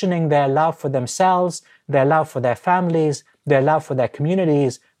questioning their love for themselves, their love for their families, their love for their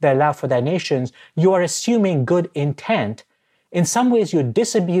communities, their love for their nations. You are assuming good intent. In some ways, you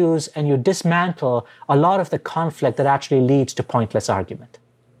disabuse and you dismantle a lot of the conflict that actually leads to pointless argument.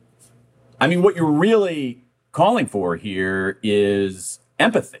 I mean, what you're really calling for here is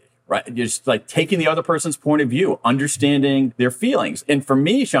empathy, right? You're just like taking the other person's point of view, understanding their feelings. And for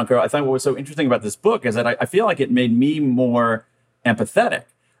me, Shankar, I thought what was so interesting about this book is that I feel like it made me more empathetic.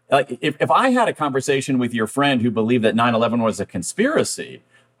 Like if I had a conversation with your friend who believed that 9/11 was a conspiracy,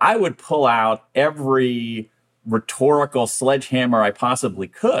 I would pull out every rhetorical sledgehammer I possibly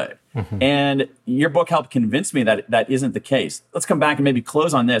could. Mm-hmm. And your book helped convince me that that isn't the case. Let's come back and maybe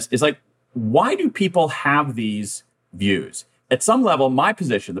close on this. Is like, why do people have these views? At some level, my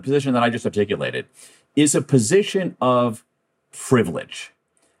position, the position that I just articulated, is a position of privilege.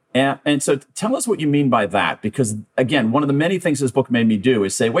 And so tell us what you mean by that. Because again, one of the many things this book made me do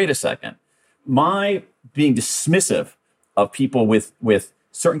is say, wait a second, my being dismissive of people with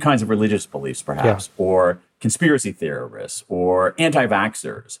certain kinds of religious beliefs, perhaps, or conspiracy theorists, or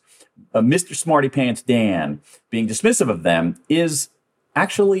anti-vaxxers, Mr. Smarty Pants Dan, being dismissive of them is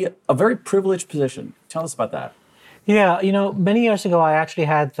actually a very privileged position. Tell us about that. Yeah, many years ago, I actually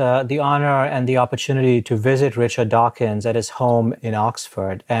had the honor and the opportunity to visit Richard Dawkins at his home in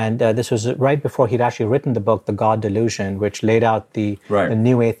Oxford. And this was right before he'd actually written the book, The God Delusion, which laid out the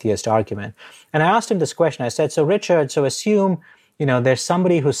new atheist argument. And I asked him this question. I said, so Richard, assume, there's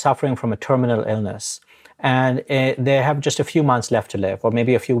somebody who's suffering from a terminal illness, and they have just a few months left to live, or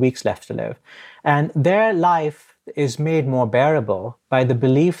maybe a few weeks left to live. And their life is made more bearable by the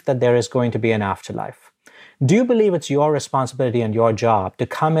belief that there is going to be an afterlife. Do you believe it's your responsibility and your job to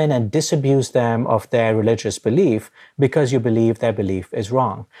come in and disabuse them of their religious belief because you believe their belief is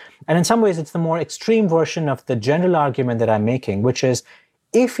wrong? And in some ways, it's the more extreme version of the general argument that I'm making, which is,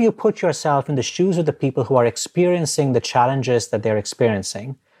 if you put yourself in the shoes of the people who are experiencing the challenges that they're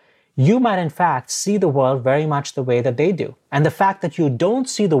experiencing, you might in fact see the world very much the way that they do. And the fact that you don't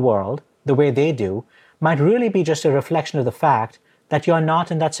see the world the way they do might really be just a reflection of the fact that you're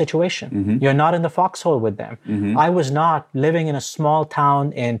not in that situation. Mm-hmm. You're not in the foxhole with them. Mm-hmm. I was not living in a small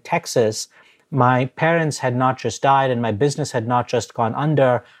town in Texas My parents had not just died and my business had not just gone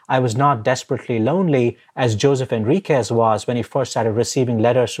under. I was not desperately lonely as Joseph Enriquez was when he first started receiving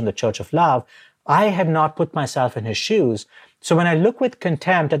letters from the Church of Love. I had not put myself in his shoes. So when I look with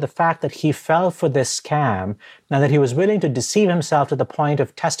contempt at the fact that he fell for this scam, and that he was willing to deceive himself to the point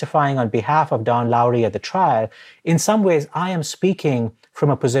of testifying on behalf of Don Lowry at the trial, in some ways I am speaking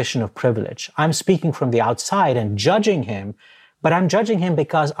from a position of privilege. I'm speaking from the outside and judging him, but I'm judging him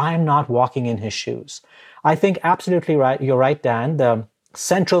because I'm not walking in his shoes. I think absolutely right. You're right, Dan. The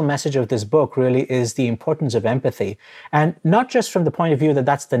central message of this book really is the importance of empathy. And not just from the point of view that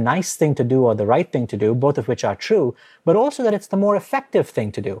that's the nice thing to do or the right thing to do, both of which are true, but also that it's the more effective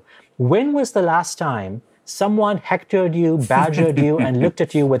thing to do. When was the last time someone hectored you, badgered you, and looked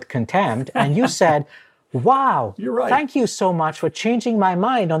at you with contempt, and you said, wow, you're right. Thank you so much for changing my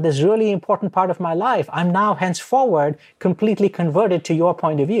mind on this really important part of my life. I'm now henceforward completely converted to your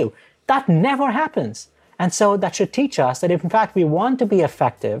point of view. That never happens. And so that should teach us that if in fact we want to be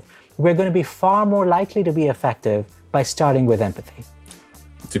effective, we're going to be far more likely to be effective by starting with empathy.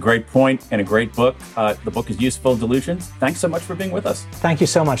 It's a great point and a great book. The book is Useful Delusions. Thanks so much for being with us. Thank you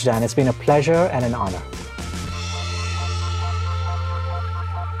so much, Dan. It's been a pleasure and an honor.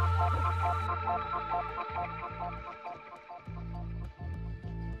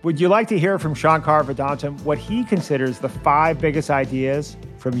 Would you like to hear from Shankar Vedantam what he considers the 5 biggest ideas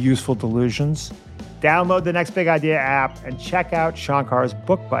from Useful Delusions? Download the Next Big Idea app and check out Shankar's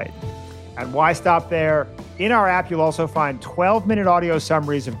Book Bite. And why stop there? In our app, you'll also find 12-minute audio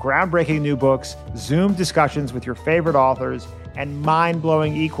summaries of groundbreaking new books, Zoom discussions with your favorite authors, and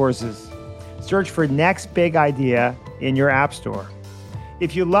mind-blowing e-courses. Search for Next Big Idea in your app store.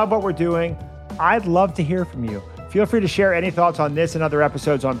 If you love what we're doing, I'd love to hear from you. Feel free to share any thoughts on this and other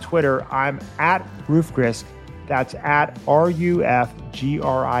episodes on Twitter. I'm at Rufgrisk. That's at RUFGRISC.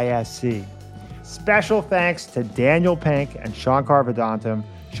 Special thanks to Daniel Pink and Shankar Vedantam.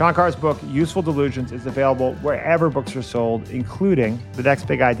 Shankar's book, Useful Delusions, is available wherever books are sold, including the Next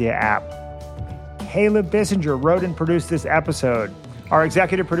Big Idea app. Caleb Bissinger wrote and produced this episode. Our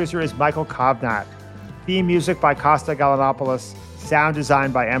executive producer is Michael Kovnat. Theme music by Costa Galanopoulos. Sound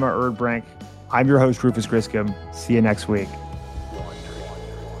design by Emma Erdbrink. I'm your host, Rufus Griscom. See you next week.